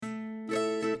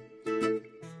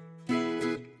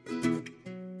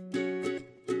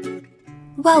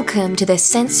Welcome to the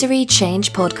Sensory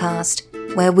Change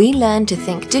Podcast, where we learn to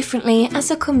think differently as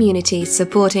a community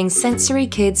supporting sensory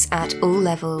kids at all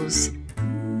levels.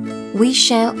 We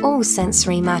share all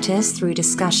sensory matters through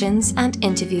discussions and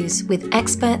interviews with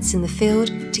experts in the field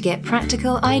to get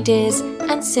practical ideas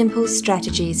and simple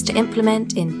strategies to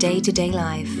implement in day-to-day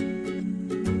life.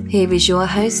 Here is your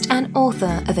host and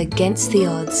author of Against the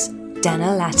Odds,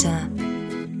 Dana Latta.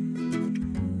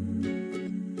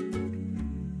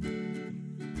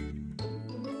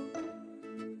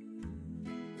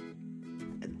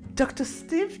 Dr.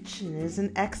 Steve Chin is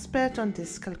an expert on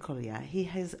dyscalculia. He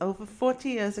has over 40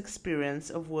 years'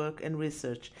 experience of work and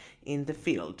research in the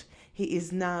field. He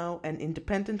is now an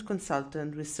independent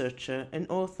consultant, researcher, and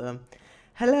author.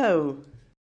 Hello.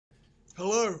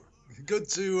 Hello. Good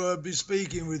to be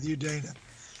speaking with you, Dana.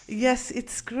 Yes,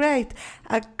 it's great.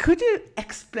 Could you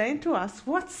explain to us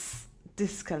what's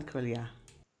dyscalculia?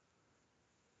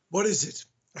 What is it?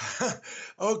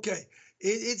 Okay.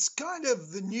 It's kind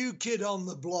of the new kid on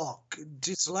the block.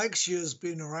 Dyslexia has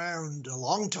been around a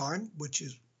long time, which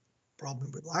is a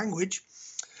problem with language.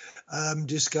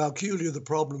 Dyscalculia, the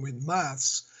problem with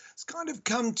maths, has kind of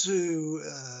come to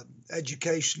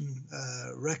education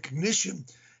recognition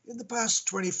in the past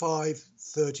 25,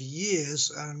 30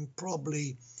 years, and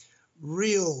probably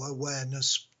real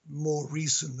awareness more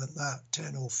recent than that,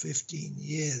 10 or 15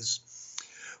 years.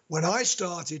 When I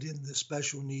started in the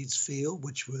special needs field,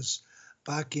 which was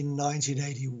back in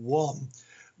 1981,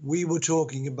 we were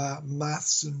talking about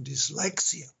maths and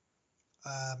dyslexia.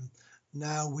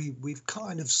 Now we've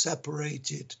kind of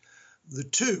separated the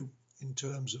two in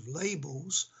terms of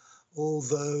labels,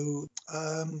 although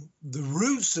the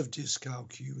roots of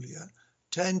dyscalculia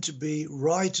tend to be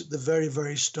right at the very,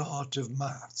 very start of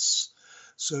maths.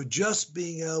 So just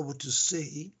being able to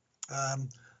see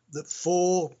that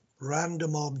 4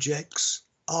 random objects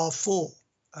are 4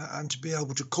 and to be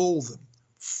able to call them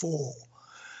 4.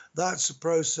 That's a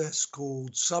process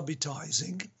called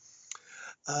subitizing.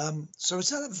 So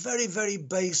it's at a very, very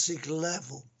basic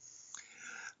level.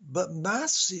 But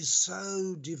maths is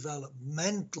so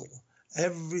developmental.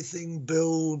 Everything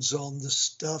builds on the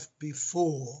stuff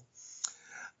before.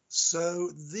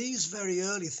 So these very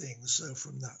early things, so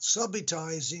from that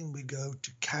subitizing, we go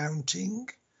to counting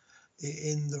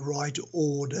in the right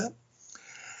order.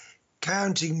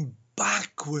 Counting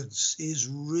backwards is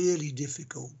really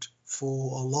difficult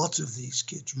for a lot of these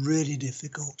kids, really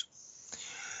difficult.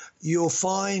 You'll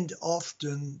find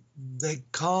often they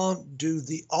can't do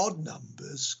the odd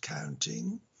numbers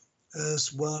counting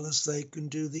as well as they can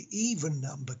do the even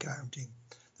number counting.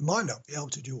 They might not be able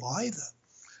to do either.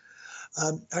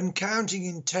 And counting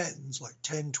in tens, like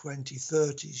 10, 20,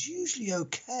 30 is usually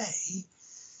okay.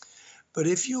 But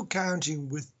if you're counting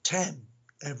with 10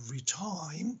 every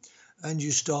time, and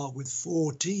you start with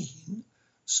 14,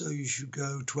 so you should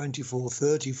go 24,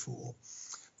 34.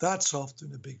 That's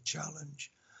often a big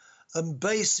challenge. And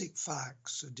basic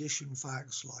facts, addition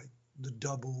facts like the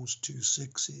doubles, 2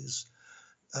 sixes,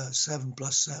 7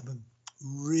 plus 7,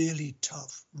 really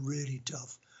tough, really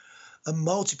tough. And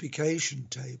multiplication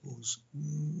tables,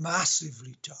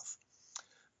 massively tough.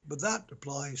 But that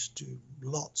applies to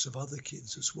lots of other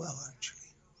kids as well, actually.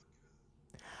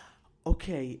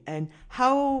 Okay, and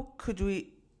how could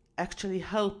we actually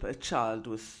help a child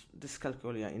with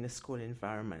dyscalculia in a school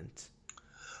environment?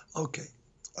 Okay.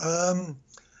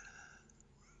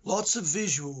 Lots of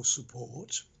visual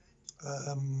support.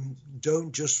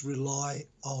 Don't just rely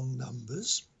on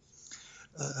numbers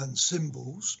and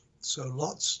symbols. So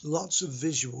lots of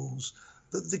visuals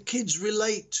that the kids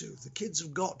relate to. The kids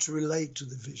have got to relate to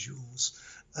the visuals.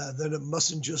 Then it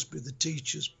mustn't just be the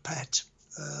teacher's pet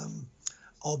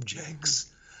objects,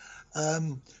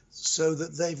 so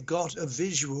that they've got a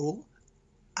visual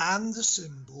and the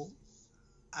symbol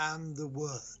and the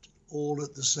word all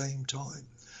at the same time.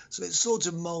 So it's sort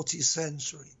of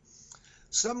multi-sensory.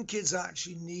 Some kids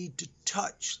actually need to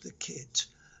touch the kit.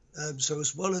 So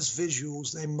as well as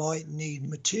visuals, they might need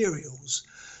materials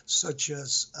such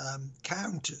as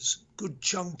counters, good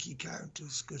chunky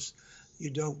counters, because you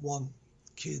don't want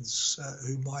kids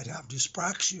who might have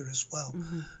dyspraxia as well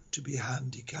to be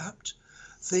handicapped.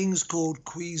 Things called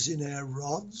Cuisenaire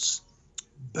rods,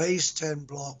 base 10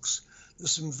 blocks.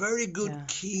 There's some very good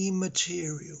key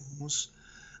materials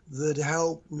that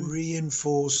help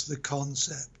reinforce the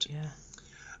concept.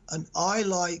 And I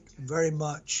like very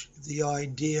much the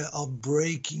idea of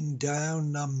breaking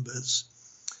down numbers.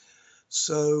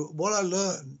 So what I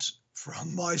learned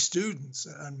from my students,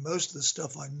 and most of the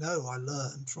stuff I know I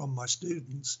learned from my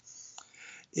students,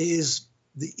 is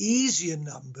the easier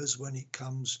numbers when it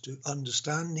comes to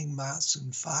understanding maths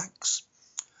and facts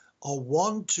are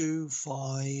 1, 2,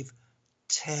 5,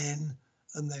 10,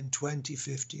 and then 20,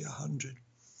 50, 100.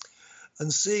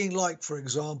 And seeing, like, for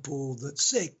example, that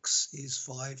 6 is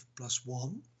 5 plus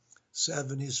 1,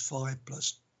 7 is 5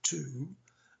 plus 2,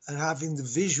 and having the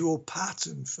visual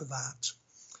pattern for that,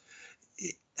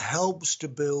 it helps to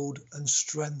build and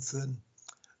strengthen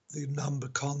the number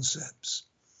concepts.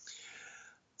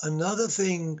 Another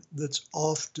thing that's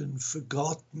often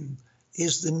forgotten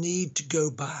is the need to go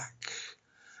back.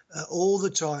 All the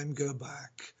time go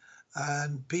back.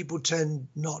 And people tend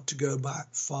not to go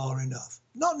back far enough.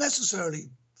 Not necessarily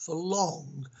for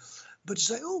long, but to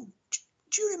say, oh,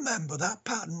 do you remember that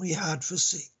pattern we had for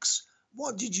 6?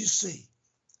 What did you see?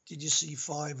 Did you see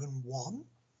 5 and 1?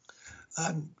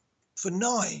 And for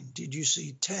 9, did you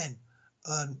see 10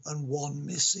 and 1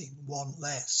 missing, 1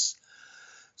 less?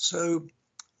 So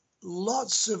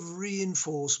lots of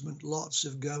reinforcement, lots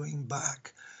of going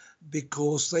back,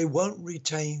 because they won't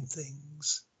retain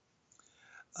things.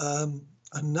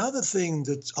 Another thing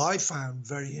that I found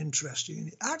very interesting, and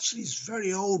it actually is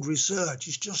very old research,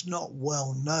 it's just not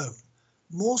well known.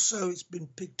 More so, it's been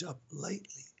picked up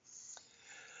lately.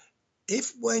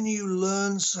 If when you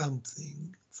learn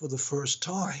something for the first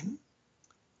time,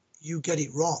 you get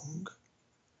it wrong,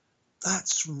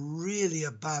 that's really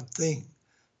a bad thing,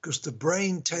 because the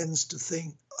brain tends to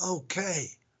think, okay,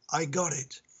 I got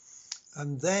it.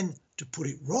 And then to put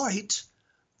it right,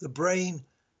 the brain,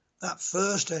 that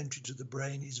first entry to the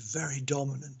brain is very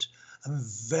dominant and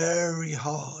very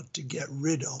hard to get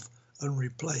rid of and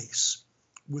replace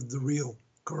with the real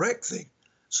correct thing.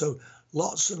 So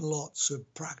lots and lots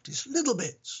of practice, little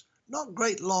bits, not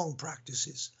great long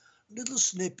practices, little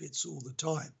snippets all the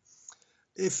time.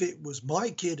 If it was my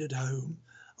kid at home,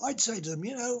 I'd say to them,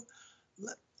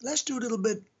 let's do a little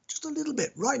bit, just a little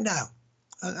bit right now,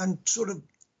 and sort of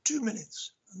 2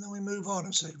 minutes. And then we move on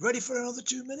and say, ready for another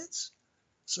 2 minutes?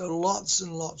 So lots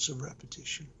and lots of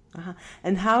repetition. Uh-huh.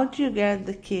 And how do you get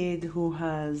the kid who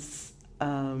has,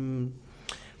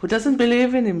 who doesn't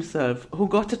believe in himself, who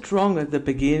got it wrong at the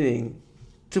beginning,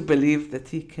 to believe that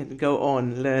he can go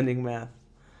on learning math?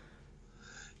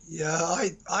 Yeah,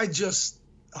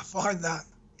 I find that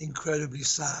incredibly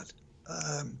sad.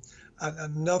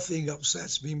 And nothing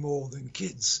upsets me more than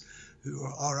kids who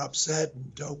are upset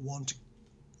and don't want to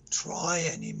try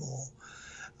anymore.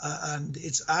 And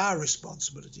it's our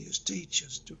responsibility as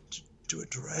teachers to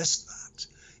address that.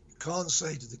 You can't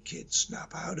say to the kid,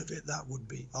 snap out of it. That would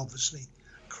be obviously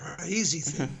a crazy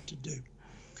thing to do.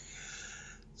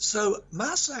 So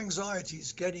maths anxiety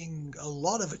is getting a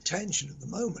lot of attention at the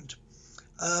moment.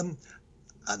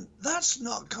 And that's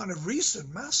not kind of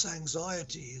recent. Maths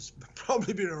anxiety has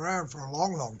probably been around for a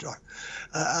long, long time.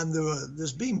 And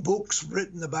there's been books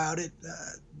written about it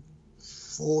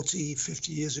 40,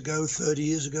 50 years ago, 30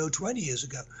 years ago, 20 years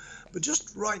ago. But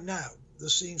just right now, there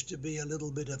seems to be a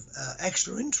little bit of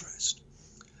extra interest.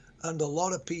 And a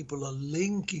lot of people are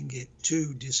linking it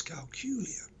to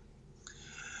dyscalculia.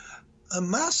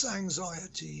 Maths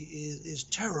anxiety is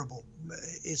terrible.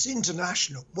 It's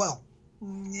international. Well,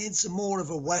 it's more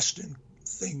of a Western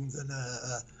thing than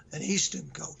an Eastern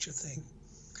culture thing.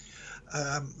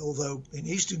 Although in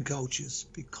Eastern cultures,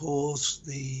 because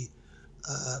the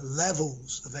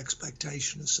levels of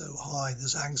expectation are so high,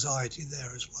 there's anxiety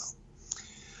there as well.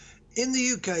 In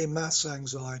the UK, maths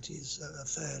anxiety is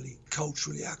fairly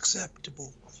culturally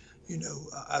acceptable.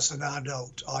 As an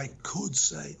adult, I could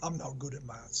say, I'm not good at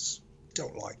maths,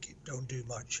 don't like it, don't do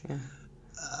much. Yeah.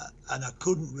 And I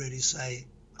couldn't really say,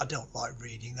 I don't like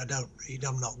reading, I don't read,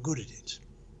 I'm not good at it.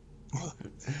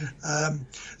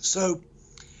 So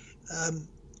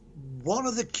one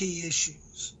of the key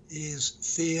issues is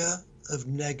fear of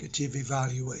negative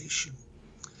evaluation.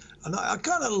 And I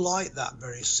kind of like that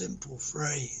very simple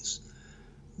phrase.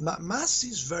 Maths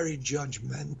is very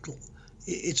judgmental.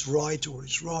 It's right or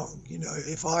it's wrong.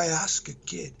 If I ask a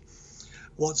kid,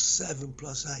 what's 7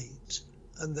 plus 8?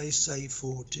 And they say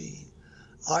 14.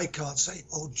 I can't say,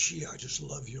 oh, gee, I just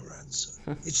love your answer.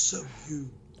 It's so you.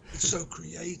 It's so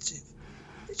creative.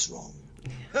 It's wrong.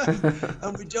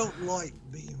 And we don't like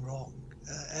being wrong.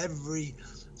 Every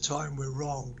time we're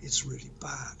wrong, it's really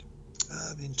bad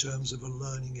in terms of a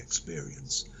learning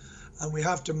experience. And we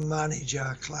have to manage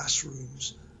our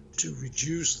classrooms to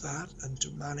reduce that and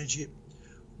to manage it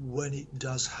when it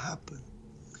does happen.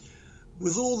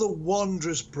 With all the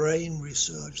wondrous brain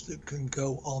research that can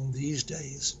go on these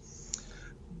days,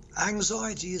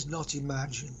 anxiety is not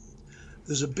imagined.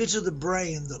 There's a bit of the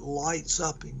brain that lights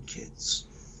up in kids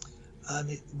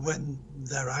when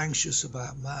they're anxious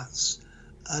about maths.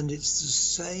 And it's the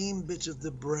same bit of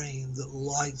the brain that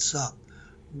lights up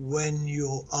when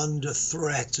you're under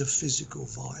threat of physical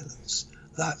violence.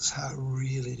 That's how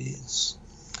real it is.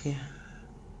 Yeah.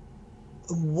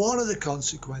 And one of the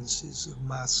consequences of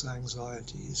maths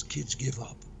anxiety is kids give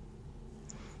up.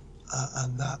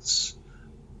 And that's,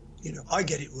 I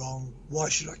get it wrong. Why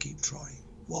should I keep trying?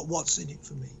 What's in it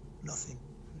for me? Nothing.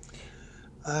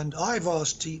 And I've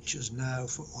asked teachers now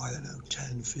for,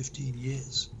 10, 15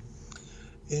 years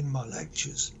in my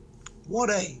lectures, what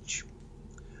age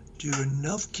do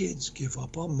enough kids give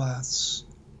up on maths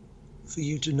for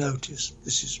you to notice?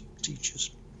 This is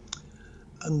teachers.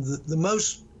 And the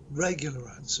most regular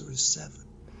answer is 7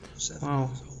 Wow.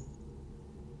 years old.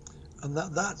 And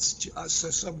that's so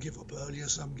some give up earlier,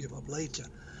 some give up later.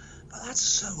 But that's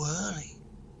so early.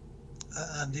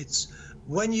 And it's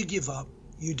when you give up,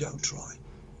 you don't try.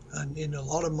 And in a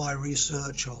lot of my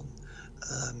research on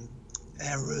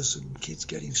errors and kids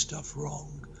getting stuff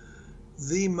wrong,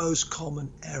 the most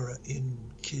common error in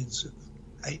kids of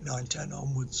 8, 9, 10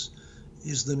 onwards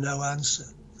is the no answer.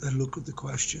 They look at the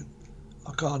question,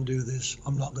 I can't do this,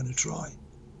 I'm not going to try.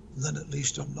 Then at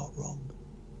least I'm not wrong.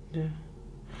 Yeah.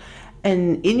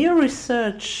 And in your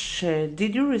research,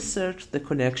 did you research the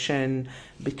connection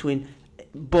between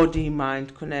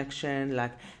body-mind connection,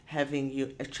 like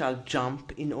having a child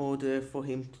jump in order for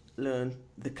him to learn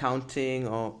the counting,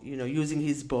 or using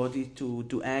his body to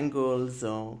do angles,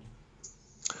 or?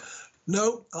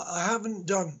 No, I haven't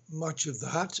done much of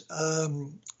that.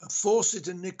 Fawcett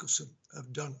and Nicholson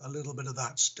have done a little bit of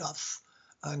that stuff.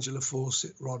 Angela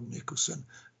Fawcett, Rod Nicholson.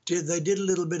 They did a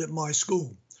little bit at my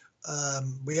school.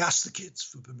 We asked the kids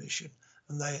for permission,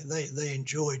 and they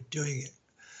enjoyed doing it.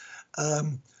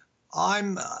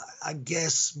 I'm, I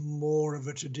guess, more of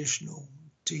a traditional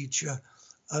teacher,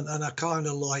 and I kind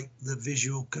of like the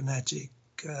visual kinesthetic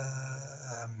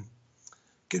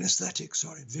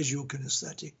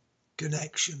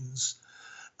connections.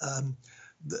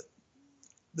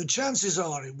 The chances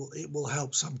are it will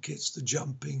help some kids, the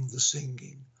jumping, the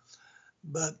singing,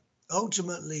 but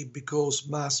ultimately, because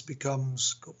maths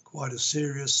becomes quite a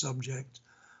serious subject,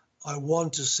 I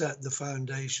want to set the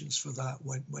foundations for that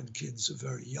when kids are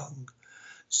very young.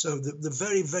 So the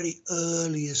very, very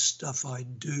earliest stuff I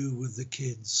do with the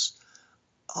kids,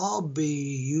 I'll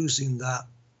be using that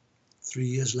 3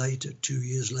 years later, 2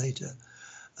 years later.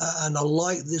 And I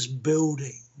like this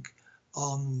building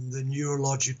on the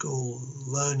neurological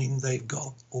learning they've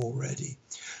got already.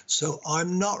 So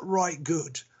I'm not right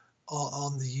good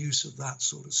on the use of that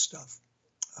sort of stuff.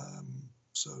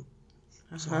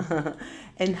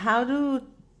 And how do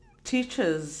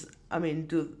teachers,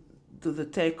 do they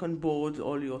take on board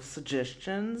all your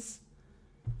suggestions?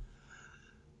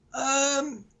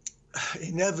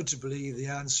 Inevitably, the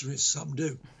answer is some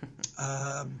do.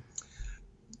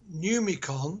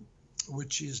 Numicon,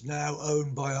 which is now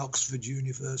owned by Oxford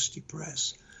University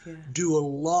Press, do a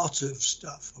lot of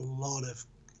stuff, a lot of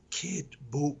kid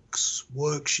books,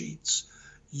 worksheets,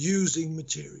 using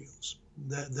materials.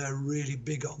 They're really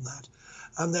big on that,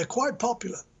 and they're quite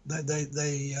popular.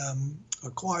 They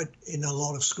are quite in a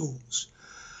lot of schools.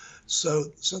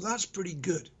 So that's pretty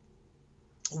good.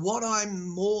 What I'm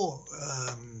more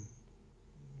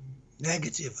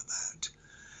negative about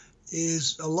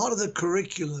is a lot of the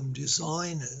curriculum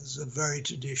designers are very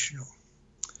traditional,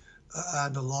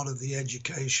 and a lot of the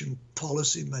education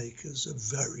policy makers are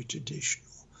very traditional.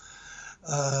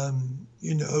 The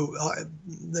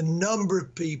number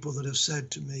of people that have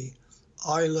said to me,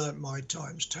 I learnt my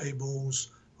times tables,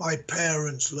 my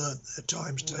parents learnt their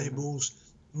times tables,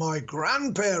 my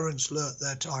grandparents learnt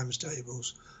their times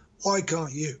tables, why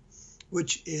can't you?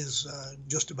 Which is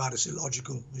just about as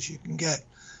illogical as you can get,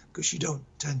 because you don't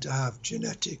tend to have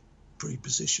genetic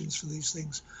prepositions for these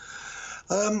things.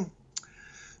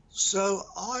 So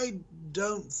I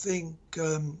don't think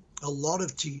a lot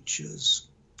of teachers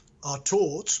are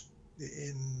taught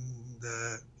in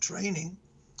the training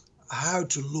how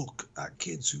to look at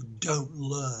kids who don't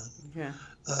learn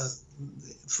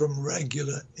from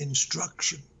regular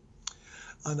instruction.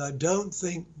 And I don't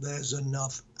think there's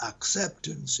enough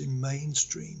acceptance in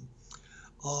mainstream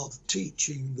of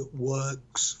teaching that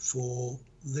works for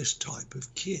this type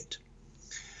of kid.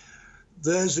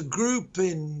 There's a group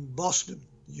in Boston,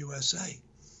 USA,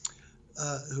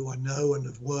 who I know and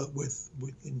have worked with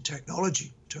in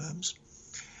technology terms,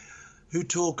 who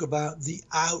talk about the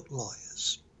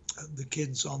outliers, the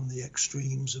kids on the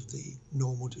extremes of the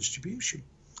normal distribution,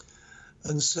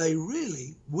 and say,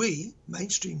 really, we,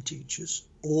 mainstream teachers,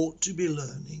 ought to be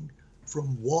learning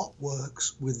from what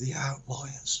works with the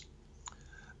outliers.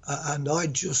 And I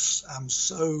just am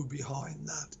so behind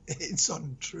that. It's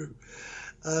untrue.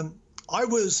 I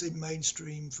was in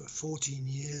mainstream for 14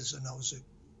 years, and I was a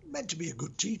meant to be a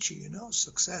good teacher,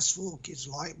 successful, kids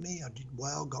liked me, I did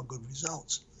well, got good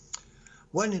results.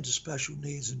 Went into special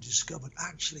needs and discovered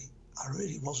actually I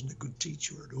really wasn't a good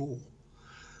teacher at all.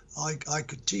 I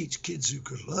could teach kids who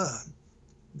could learn.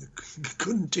 I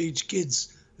couldn't teach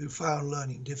kids who found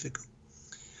learning difficult.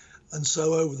 And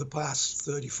so over the past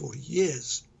 30, 40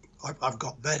 years, I've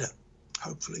got better,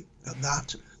 hopefully, at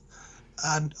that.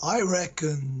 And I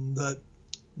reckon that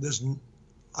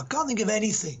I can't think of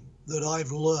anything that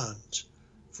I've learned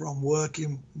from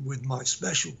working with my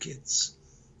special kids,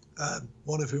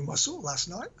 one of whom I saw last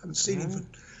night. I haven't seen him for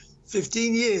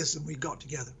 15 years and we got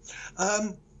together.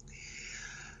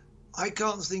 I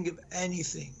can't think of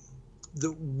anything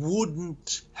that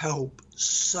wouldn't help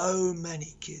so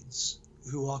many kids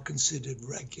who are considered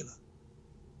regular.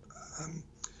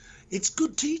 It's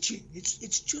good teaching.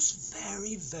 It's just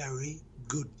very, very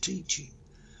good teaching.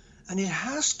 And it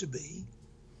has to be,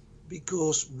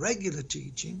 because regular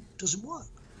teaching doesn't work.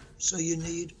 So you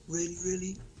need really,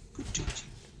 really good teaching.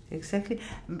 Exactly.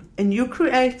 And you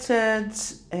created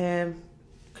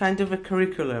kind of a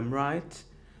curriculum, right?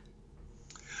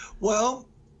 Well,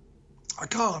 I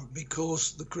can't,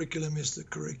 because the curriculum is the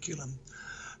curriculum.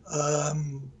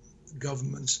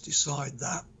 Governments decide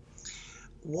that.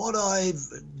 What I've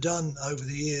done over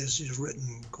the years is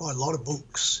written quite a lot of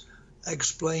books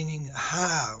explaining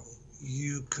how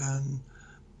you can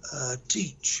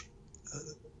teach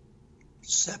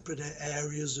separate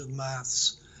areas of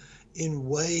maths in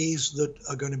ways that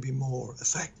are going to be more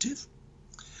effective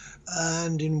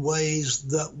and in ways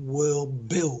that will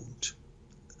build.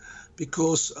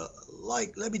 Because,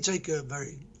 let me take a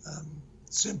very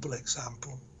simple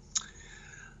example.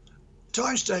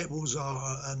 Times tables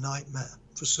are a nightmare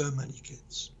for so many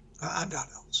kids and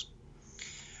adults.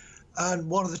 And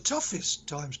one of the toughest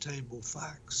times table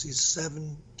facts is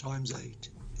 7 times 8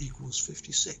 equals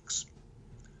 56.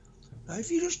 Now, if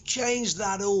you just change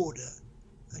that order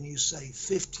and you say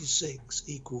 56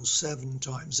 equals 7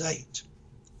 times 8,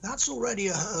 that's already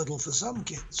a hurdle for some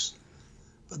kids.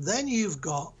 But then you've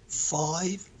got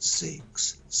 5,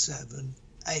 6, 7,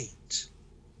 8.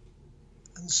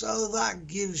 And so that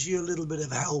gives you a little bit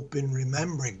of help in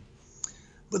remembering.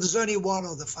 But there's only one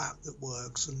other fact that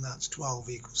works, and that's 12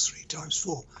 equals 3 times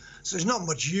 4. So there's not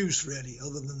much use really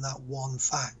other than that one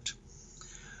fact.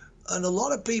 And a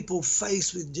lot of people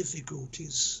faced with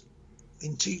difficulties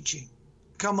in teaching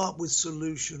come up with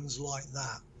solutions like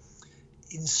that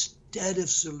instead of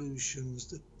solutions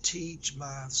that teach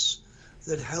maths,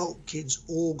 that help kids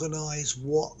organize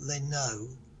what they know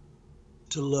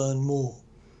to learn more.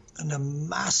 And a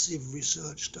massive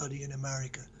research study in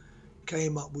America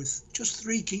came up with just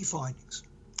 3 key findings,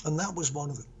 and that was one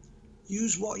of them.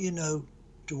 Use what you know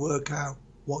to work out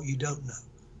what you don't know.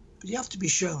 But you have to be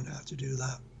shown how to do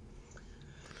that.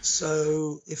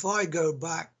 So if I go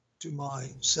back to my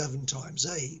 7 times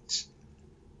 8,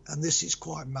 and this is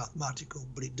quite mathematical,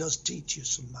 but it does teach you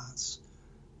some maths.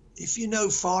 If you know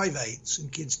 5 8s,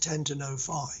 and kids tend to know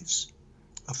 5s,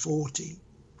 are 40,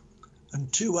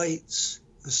 and 2 8s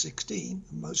are 16,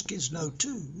 and most kids know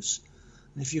 2s,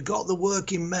 and if you've got the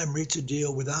working memory to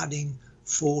deal with adding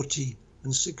 40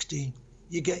 and 16,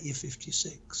 you get your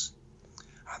 56.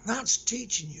 And that's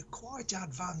teaching you quite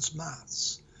advanced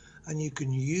maths, and you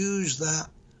can use that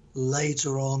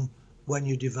later on when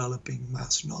you're developing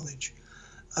maths knowledge.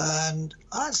 And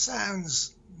that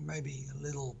sounds maybe a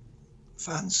little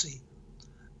fancy,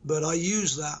 but I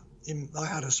use that I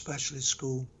had a specialist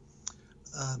school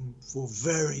for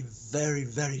very, very,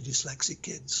 very dyslexic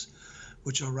kids,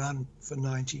 which I ran for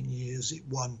 19 years. It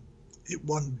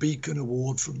won Beacon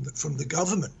Award from the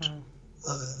government,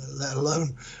 let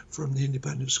alone from the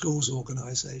Independent Schools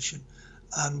Organisation.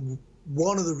 And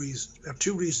one of the reasons, we have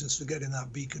 2 reasons for getting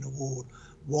that Beacon Award.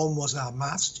 One was our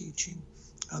maths teaching,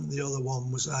 and the other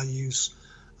one was our use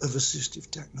of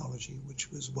assistive technology,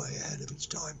 which was way ahead of its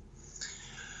time.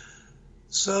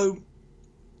 So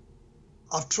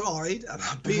I've tried, and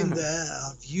I've been there,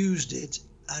 I've used it,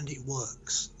 and it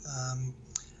works.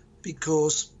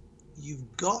 Because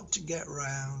you've got to get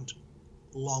around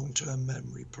long-term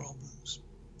memory problems.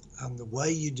 And the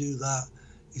way you do that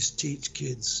is teach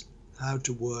kids how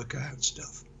to work out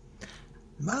stuff.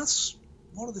 Maths,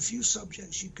 one of the few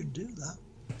subjects you can do that.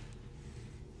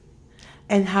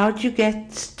 And how do you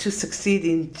get to succeed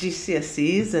in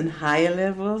GCSEs and higher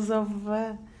levels of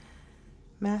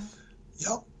math?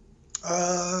 Yep.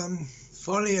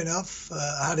 Funnily enough,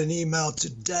 I had an email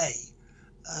today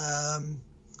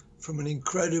from an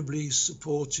incredibly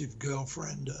supportive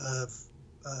girlfriend of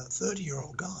a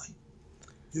 30-year-old guy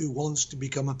who wants to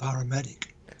become a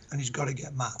paramedic, and he's got to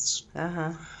get maths.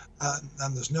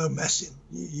 and there's no messing.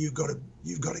 You've got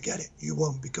to get it. You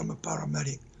won't become a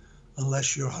paramedic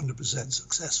unless you're 100%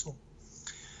 successful.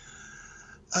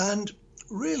 And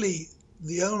really,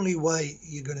 the only way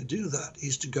you're going to do that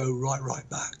is to go right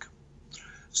back.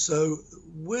 So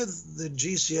with the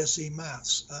GCSE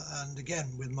maths, and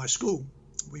again with my school,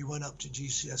 we went up to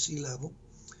GCSE level,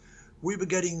 we were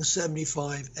getting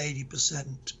 75,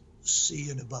 80% C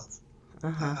and above.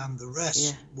 And the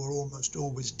rest were almost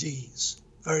always Ds,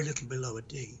 very little below a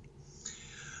D,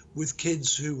 with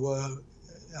kids who were,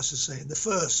 as I say, in the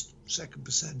first, second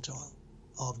percentile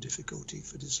of difficulty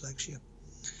for dyslexia.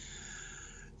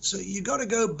 So you got to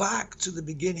go back to the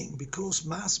beginning because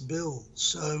maths builds.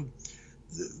 So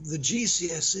the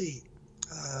GCSE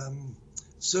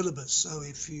syllabus, so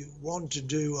if you want to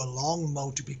do a long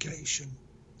multiplication,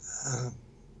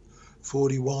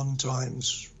 41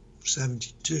 times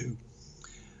 72,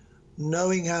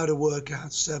 knowing how to work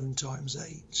out 7 times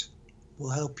 8 will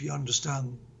help you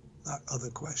understand that other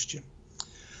question.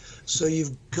 So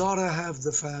you've got to have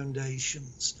the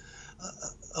foundations.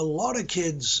 A lot of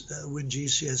kids with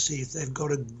GCSE, if they've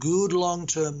got a good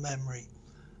long-term memory,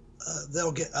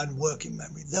 and working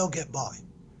memory, they'll get by.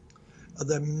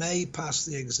 They may pass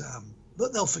the exam,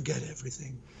 but they'll forget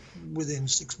everything. Within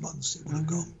 6 months, it will have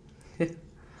gone.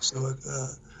 So a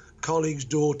colleague's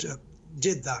daughter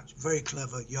did that, very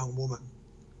clever young woman,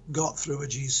 got through a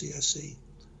GCSE,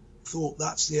 thought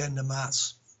that's the end of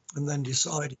maths, and then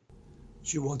decided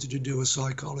she wanted to do a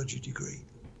psychology degree,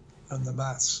 and the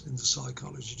maths in the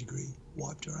psychology degree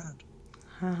wiped her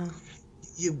out.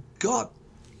 You've got,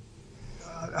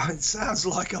 it sounds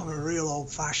like I'm a real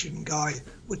old-fashioned guy,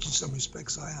 which in some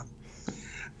respects I am.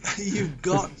 You've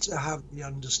got to have the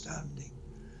understanding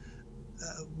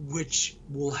which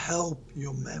will help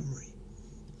your memory.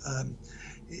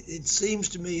 It seems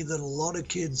to me that a lot of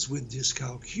kids with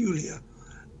dyscalculia,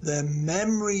 their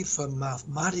memory for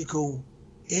mathematical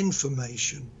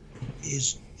information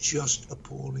is just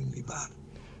appallingly bad.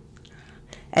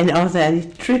 And are there any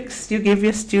tricks you give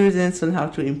your students on how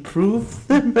to improve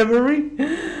their memory?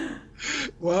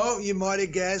 Well, you might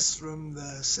have guessed from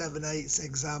the 7/8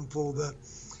 example that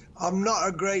I'm not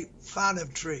a great fan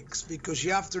of tricks because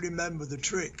you have to remember the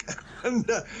trick. and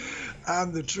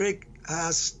the trick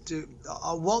has to,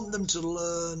 I want them to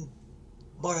learn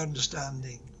by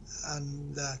understanding.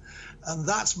 And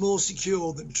that's more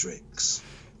secure than tricks.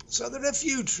 So there are a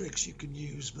few tricks you can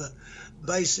use, but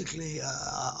basically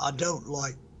I don't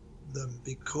like them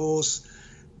because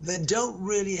they don't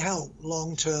really help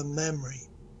long-term memory.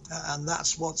 And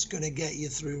that's what's going to get you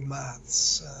through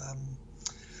maths.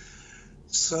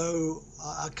 So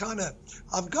I've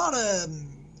got a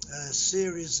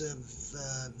series of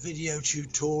video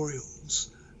tutorials,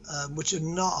 which are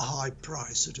not high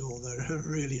price at all. They're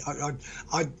really,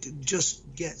 I just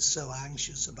get so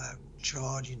anxious about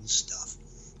charging stuff,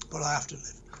 but I have to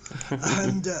live.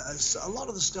 And so a lot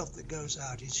of the stuff that goes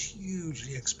out is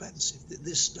hugely expensive.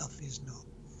 This stuff is not.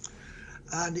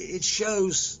 And it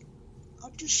just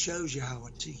shows you how I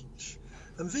teach.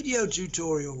 And video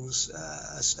tutorials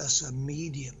as a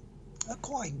medium are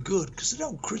quite good because they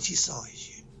don't criticize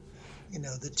you. You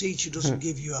know, the teacher doesn't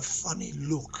give you a funny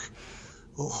look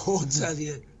or tell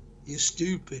you you're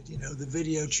stupid. You know, the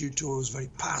video tutorial is very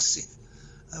passive.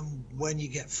 And when you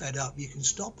get fed up, you can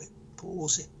stop it,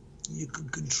 pause it. You can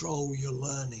control your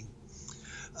learning.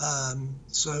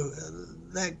 So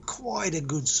they're quite a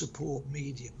good support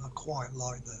medium. I quite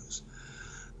like those.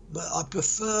 But I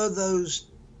prefer those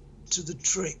to the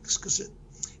tricks because,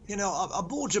 you know, I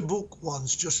bought a book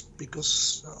once just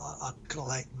because I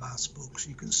collect maths books.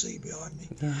 You can see behind me.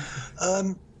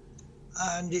 Yeah.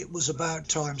 And it was about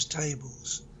times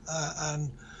tables.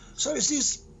 And so it's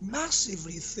this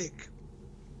massively thick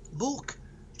book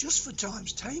just for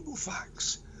times table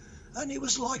facts. And it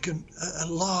was like a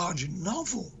large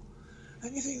novel.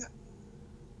 And you think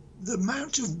the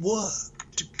amount of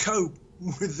work to cope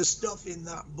with the stuff in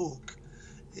that book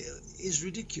is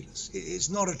ridiculous. It's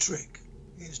not a trick.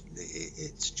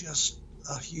 It's just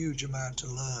a huge amount to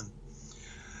learn.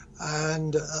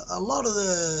 And a lot of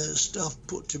the stuff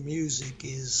put to music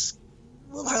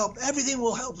will help. Everything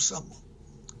will help someone,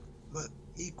 but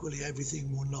equally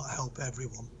everything will not help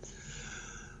everyone.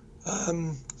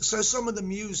 So some of the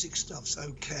music stuff's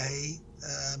okay,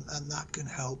 and that can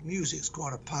help. Music's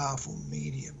quite a powerful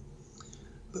medium.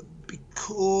 But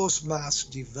because maths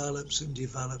develops and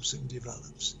develops and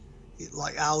develops,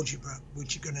 like algebra,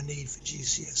 which you're going to need for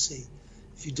GCSE,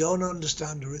 if you don't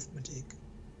understand arithmetic,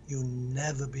 you'll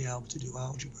never be able to do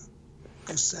algebra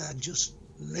because they're just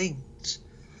linked.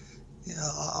 You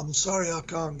know, I'm sorry I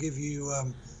can't give you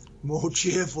more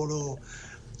cheerful or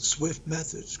swift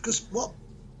methods, because what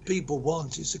people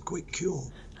want is a quick cure.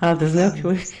 There's no And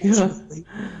quick cure. unfortunately,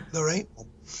 there ain't one.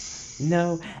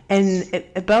 No. And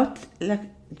about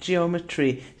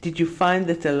geometry, did you find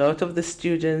that a lot of the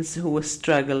students who were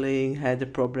struggling had a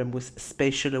problem with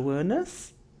spatial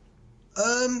awareness?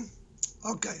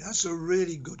 Okay, that's a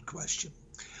really good question.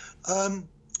 No.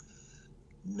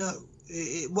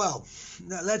 Well,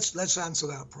 let's answer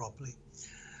that properly.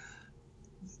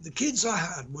 The kids I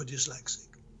had were dyslexic,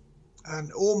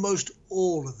 and almost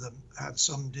all of them had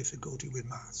some difficulty with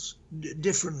maths,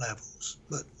 different levels,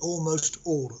 but almost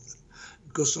all of them,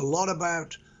 because a lot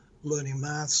about learning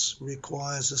maths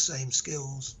requires the same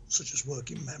skills, such as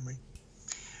working memory,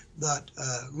 that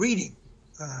reading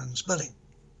and spelling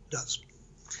does.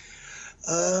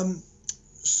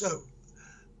 So,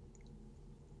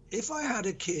 if I had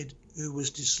a kid who was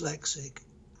dyslexic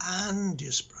and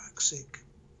dyspraxic,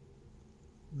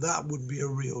 that would be a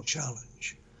real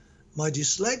challenge. My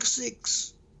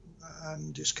dyslexics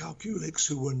and dyscalculics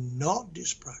who were not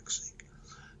dyspraxic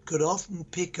could often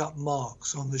pick up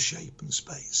marks on the shape and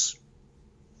space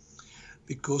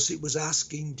because it was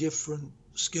asking different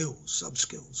skills,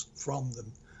 sub-skills from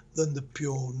them than the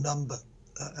pure number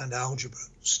and algebra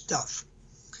stuff.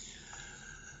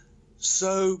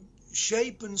 So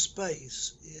shape and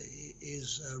space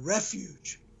is a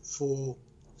refuge for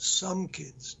some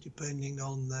kids, depending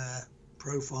on their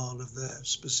profile of their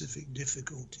specific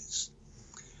difficulties.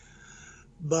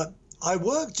 But I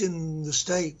worked in the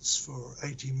States for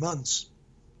 18 months,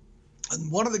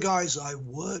 and one of the guys I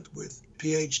worked with,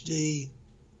 PhD,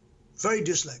 very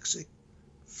dyslexic,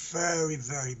 very,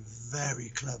 very, very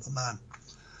clever man.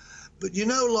 But you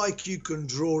know, like you can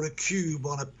draw a cube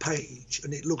on a page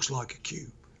and it looks like a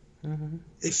cube,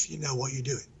 if you know what you're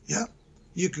doing, yeah?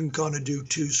 You can kind of do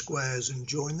two squares and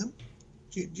join them.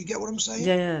 Do you get what I'm saying?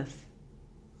 Yes.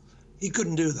 He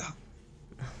couldn't do that.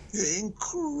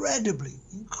 Incredibly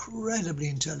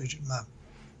intelligent man,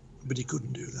 but he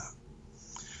couldn't do that.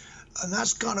 And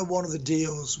that's kind of one of the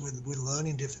deals with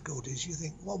learning difficulties. You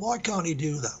think, well, why can't he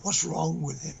do that? What's wrong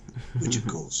with him? Which, of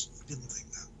course, he didn't think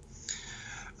that.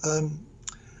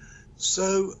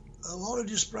 So a lot of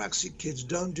dyspraxic kids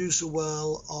don't do so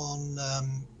well on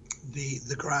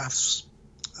the graphs.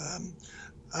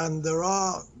 And there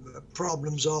are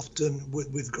problems often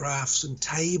with graphs and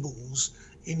tables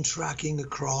in tracking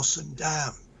across and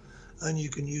down. And you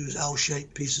can use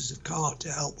L-shaped pieces of card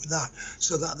to help with that.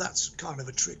 So that's kind of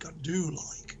a trick I do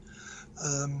like.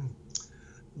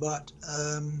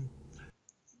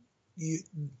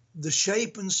 The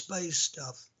shape and space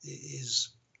stuff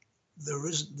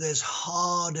there's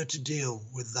harder to deal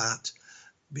with that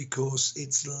because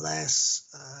it's less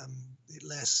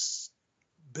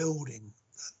building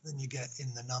than you get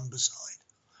in the number side.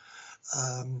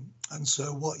 And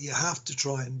so what you have to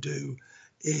try and do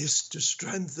is to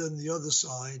strengthen the other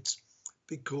sides,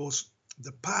 because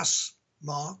the pass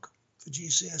mark for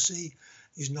GCSE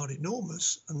is not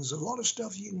enormous, and there's a lot of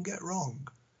stuff you can get wrong,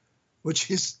 which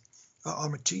is,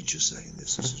 I'm a teacher saying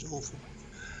this is awful.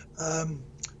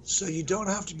 So you don't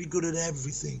have to be good at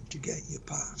everything to get your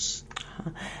pass.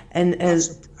 And that's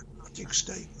a pragmatic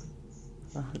statement.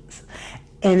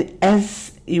 And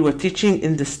as you were teaching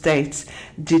in the States,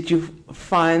 did you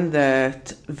find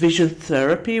that vision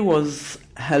therapy was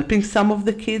helping some of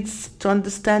the kids to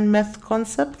understand math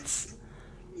concepts?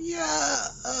 Yeah,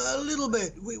 a little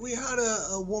bit. We had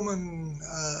a woman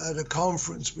at a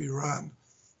conference we ran,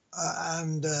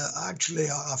 and actually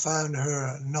I found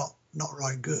her not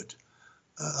right good.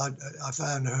 I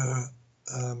found her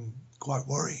quite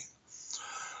worrying.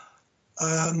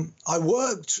 I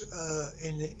worked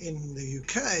in the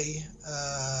UK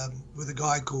with a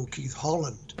guy called Keith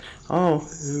Holland,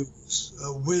 who's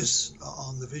a whiz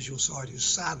on the visual side, who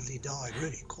sadly died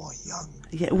really quite young.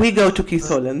 Yeah, we go to Keith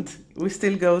Holland. We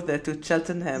still go there to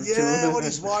Cheltenham. Yeah, well,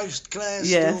 his wife's Claire's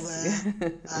still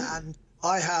there. And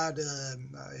I had,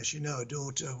 as you know, a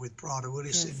daughter with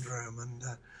Prader-Willi syndrome, and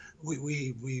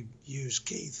we used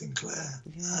Keith and Claire.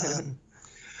 Yeah.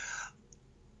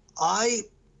 I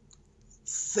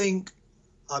think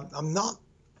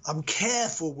I'm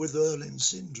careful with Irlen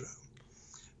syndrome,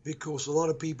 because a lot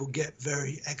of people get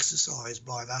very exercised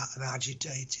by that and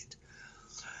agitated.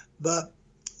 But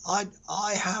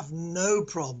I have no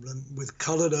problem with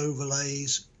coloured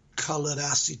overlays, coloured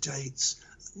acetates,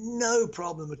 no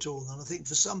problem at all. And I think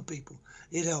for some people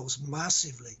it helps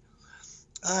massively.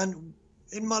 And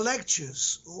in my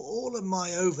lectures, all of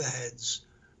my overheads,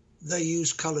 they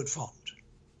use coloured font.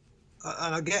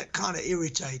 And I get kind of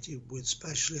irritated with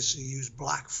specialists who use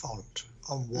black font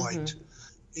on white,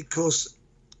 because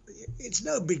it's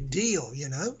no big deal, you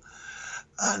know.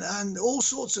 and all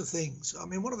sorts of things. I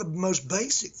mean, one of the most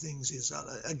basic things is,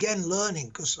 again, learning,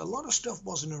 because a lot of stuff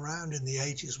wasn't around in the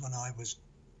 80s when I was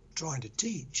trying to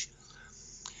teach.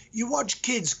 You watch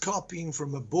kids copying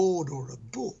from a board or a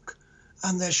book,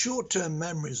 and their short-term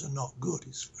memories are not good.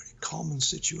 It's a very common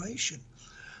situation.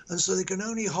 And so they can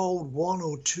only hold one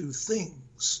or two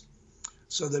things.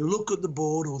 So they look at the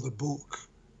board or the book,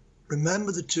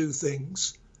 remember the two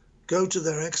things, go to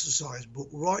their exercise book,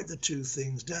 write the two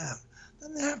things down.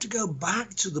 Then they have to go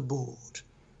back to the board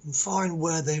and find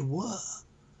where they were.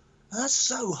 That's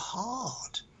so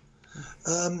hard.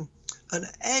 And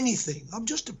anything, I'm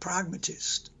just a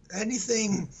pragmatist,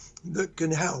 anything that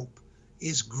can help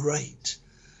is great.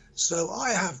 So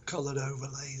I have coloured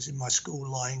overlays in my school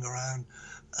lying around.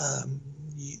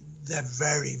 They're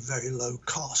very, very low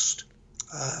cost.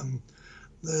 I'm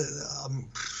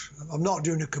not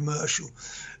doing a commercial,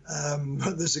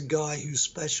 but there's a guy who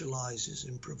specialises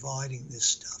in providing this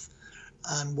stuff.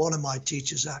 And one of my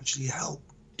teachers actually helped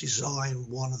design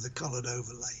one of the coloured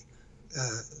overlay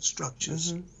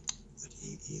structures that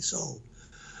he sold.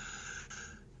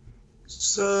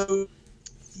 So,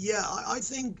 yeah, I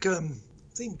think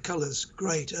colour's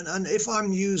great. And if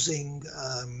I'm using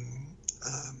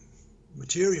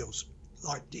materials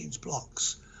like Dean's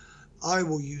blocks, I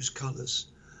will use colours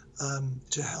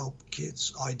to help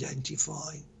kids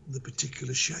identify the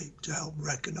particular shape, to help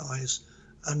recognise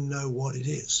and know what it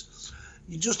is.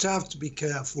 You just have to be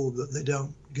careful that they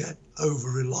don't get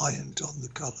over-reliant on the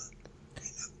colour.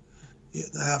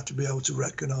 They have to be able to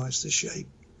recognise the shape.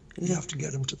 You have to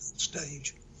get them to that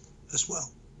stage as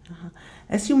well.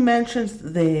 As you mentioned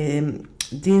the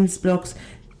Dean's blocks,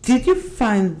 did you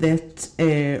find that,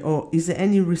 or is there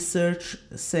any research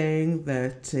saying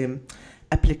that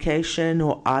application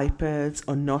or iPads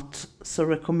are not so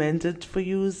recommended for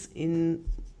use in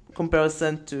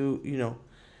comparison to,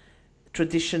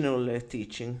 traditional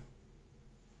teaching?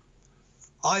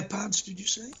 iPads, did you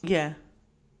say? Yeah.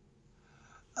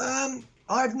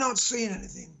 I've not seen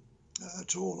anything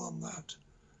at all on that.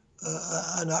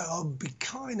 And I'll be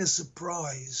kind of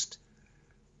surprised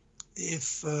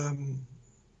if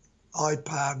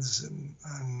iPads and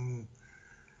I'm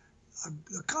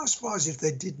kind of surprised if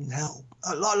they didn't help.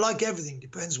 Like everything,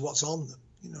 depends what's on them.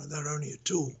 They're only a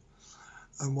tool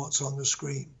and what's on the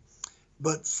screen.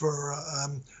 But for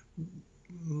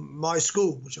my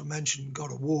school, which I mentioned,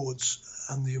 got awards,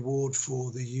 and the award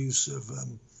for the use of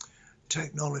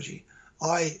technology,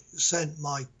 I sent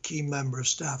my key member of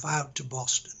staff out to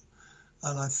Boston.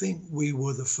 And I think we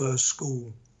were the first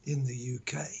school in the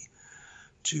UK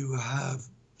to have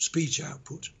speech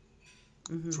output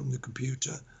from the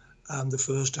computer, and the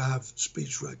first to have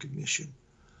speech recognition.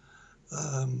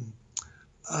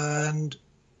 And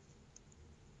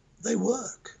they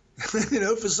work.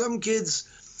 For some kids,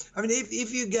 I mean,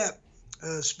 if you get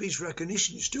speech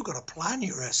recognition, you still got to plan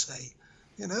your essay.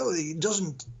 It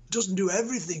doesn't do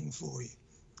everything for you.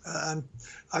 And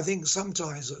I think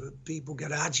sometimes people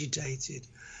get agitated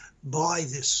by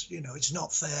this, it's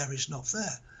not fair, it's not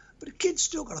fair. But a kid's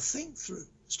still got to think through,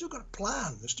 still got to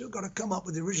plan, they've still got to come up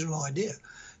with the original idea.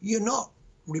 You're not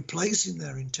replacing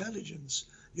their intelligence,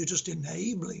 you're just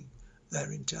enabling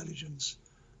their intelligence.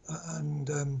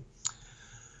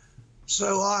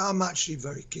 So I'm actually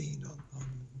very keen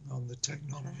on the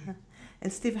technology.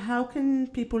 And Steve, how can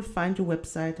people find your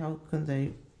website? How can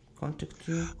they contact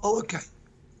you? Oh, okay.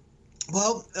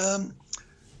 Well,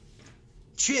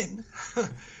 Chin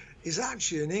is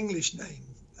actually an English name.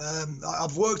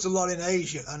 I've worked a lot in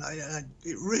Asia, and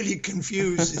it really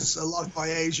confuses a lot of my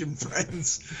Asian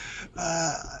friends.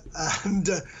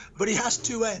 But he has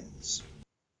two N's,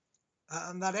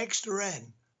 and that extra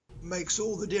N makes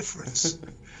all the difference.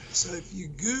 So if you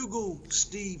Google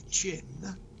Steve Chin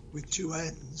with two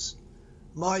N's,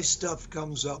 my stuff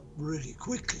comes up really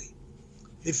quickly.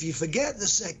 If you forget the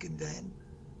second N,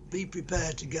 be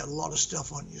prepared to get a lot of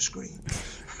stuff on your screen.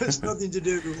 It's nothing to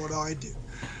do with what I do.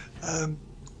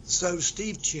 So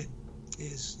Steve Chin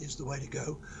is the way to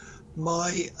go.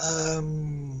 My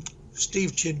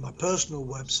Steve Chin, my personal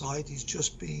website, is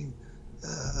just being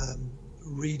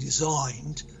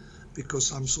redesigned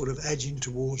because I'm sort of edging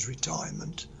towards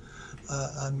retirement.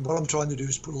 And what I'm trying to do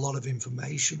is put a lot of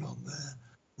information on there,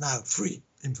 now free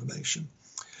information,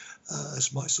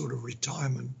 as my sort of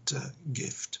retirement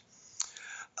gift.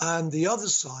 And the other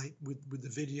site with the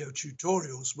video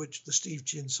tutorials, which the Steve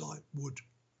Chin site would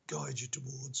guide you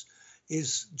towards,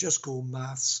 is just called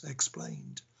Maths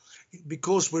Explained.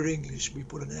 Because we're English, we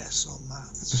put an S on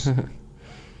maths.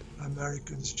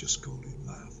 Americans just call it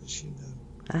maths,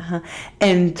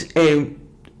 And do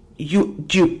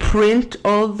you print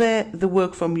all the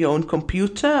work from your own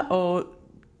computer, or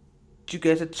did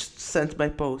you get it sent by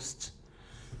post?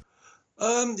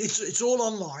 It's all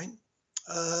online.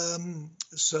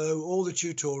 So all the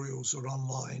tutorials are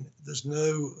online.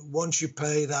 Once you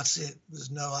pay, that's it.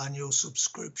 There's no annual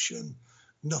subscription,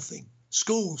 nothing.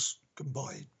 Schools can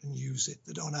buy it and use it.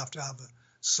 They don't have to have a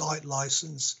site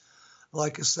license.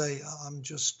 Like I say,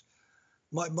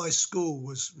 my school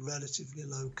was relatively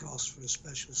low cost for a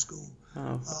special school.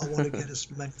 Oh. I want to get as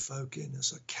many folk in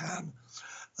as I can.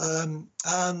 And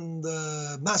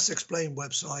the Maths Explained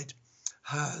website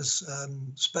has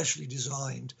specially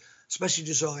designed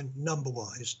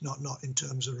number-wise, not in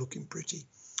terms of looking pretty,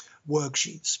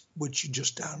 worksheets, which you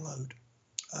just download.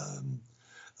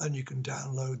 And you can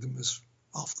download them as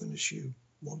often as you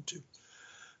want to.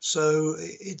 So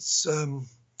it's,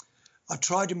 I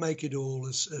try to make it all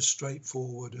as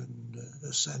straightforward and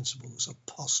as sensible as I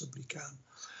possibly can.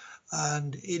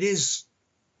 And it's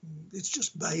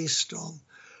just based on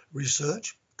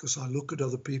research, because I look at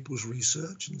other people's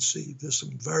research and see there's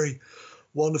some very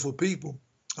wonderful people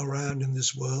around in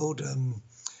this world, and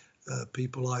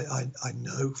people I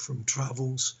know from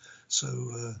travels.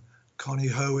 So Connie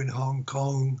Ho in Hong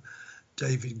Kong,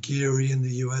 David Geary in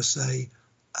the USA,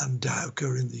 and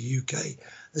Dauka in the UK.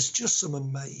 There's just some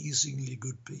amazingly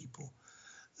good people,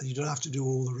 and you don't have to do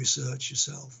all the research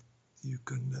yourself. You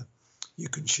can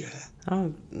share.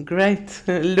 Oh, great!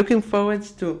 Looking forward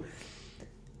to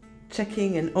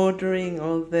checking and ordering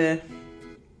all the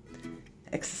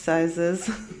exercises.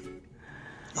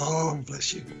 Oh,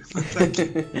 bless you! Thank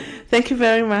you. Thank you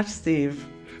very much, Steve.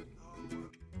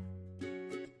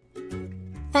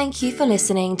 Thank you for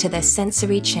listening to the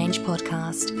Sensory Change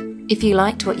podcast. If you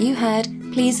liked what you heard,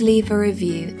 please leave a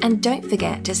review and don't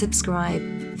forget to subscribe.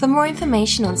 For more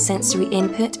information on sensory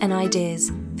input and ideas,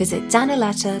 visit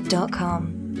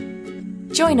danilata.com.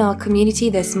 Join our community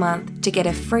this month to get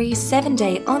a free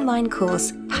 7-day online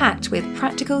course packed with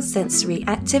practical sensory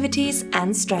activities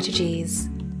and strategies.